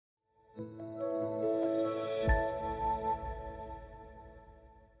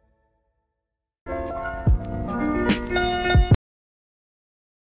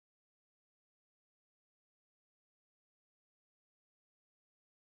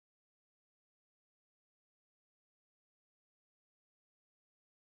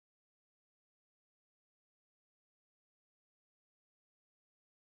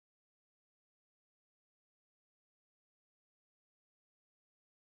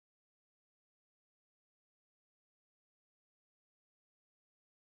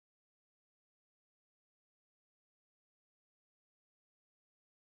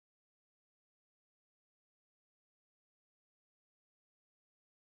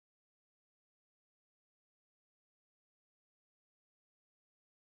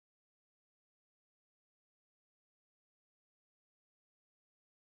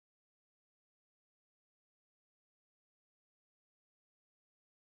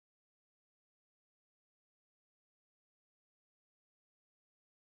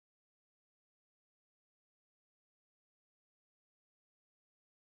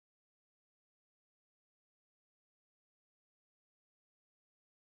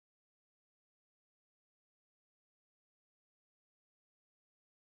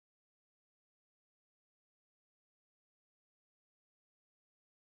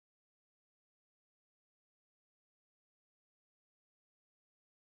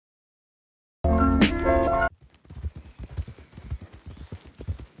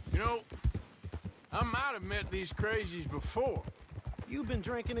You know, I might have met these crazies before. You been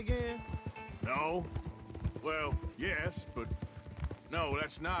drinking again? No. Well, yes, but no,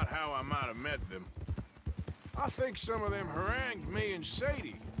 that's not how I might have met them. I think some of them harangued me and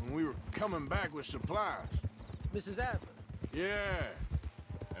Sadie when we were coming back with supplies. Mrs. Adler? Yeah.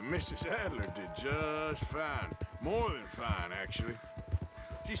 And Mrs. Adler did just fine. More than fine, actually.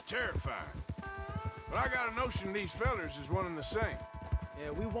 She's terrifying. But I got a notion these fellers is one and the same.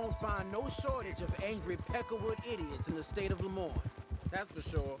 Yeah, we won't find no shortage of angry peckerwood idiots in the state of Lemoyne. That's for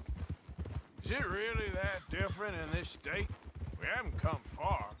sure. Is it really that different in this state? We haven't come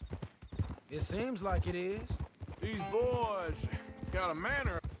far. It seems like it is. These boys got a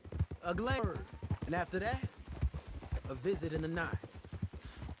manner. A glamour. And after that, a visit in the night.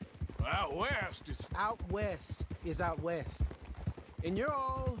 Out west, it's... Out west is out west. And you're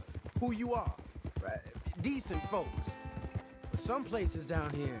all who you are. Right? Decent folks. But some places down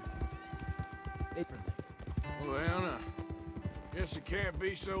here, differently. Well, guess it can't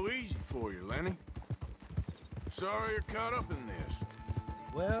be so easy for you, Lenny. Sorry you're caught up in this.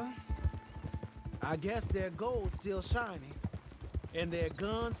 Well, I guess their gold's still shining, and their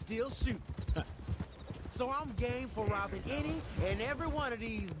guns still shoot. So I'm game for robbing any and every one of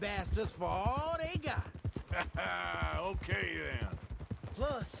these bastards for all they got. Okay, then.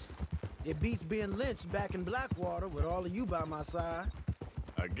 Plus, it beats being lynched back in Blackwater with all of you by my side.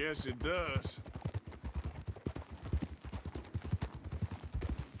 I guess it does.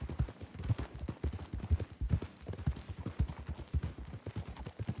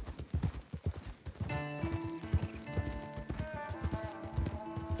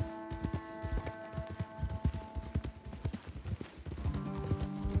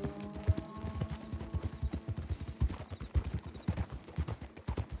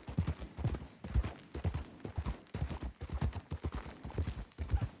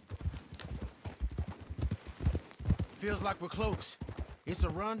 Feels like we're close. It's a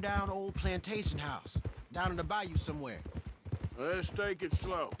rundown old plantation house, down in the bayou somewhere. Let's take it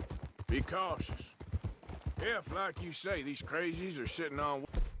slow. Be cautious. If, like you say, these crazies are sitting on...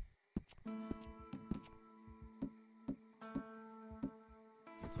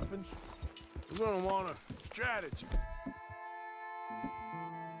 weapons, we're gonna want a strategy.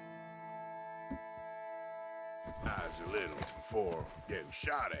 Eyes a little before getting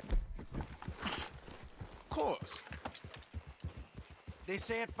shot at. Of course. They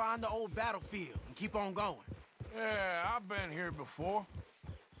said find the old battlefield and keep on going. Yeah, I've been here before.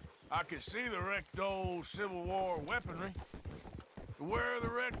 I can see the wrecked old Civil War weaponry. Where are the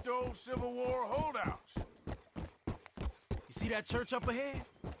wrecked old Civil War holdouts? You see that church up ahead?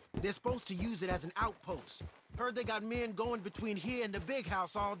 They're supposed to use it as an outpost. Heard they got men going between here and the big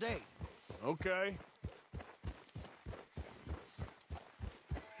house all day. Okay.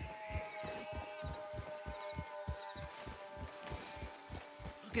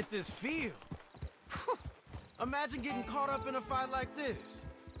 Look at this field. Imagine getting caught up in a fight like this.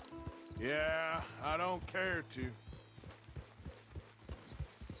 Yeah, I don't care to.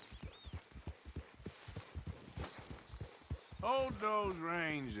 Hold those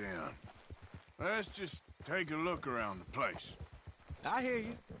reins in. Let's just take a look around the place. I hear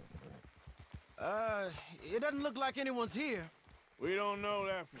you. It doesn't look like anyone's here. We don't know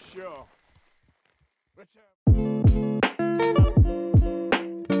that for sure. Let's have...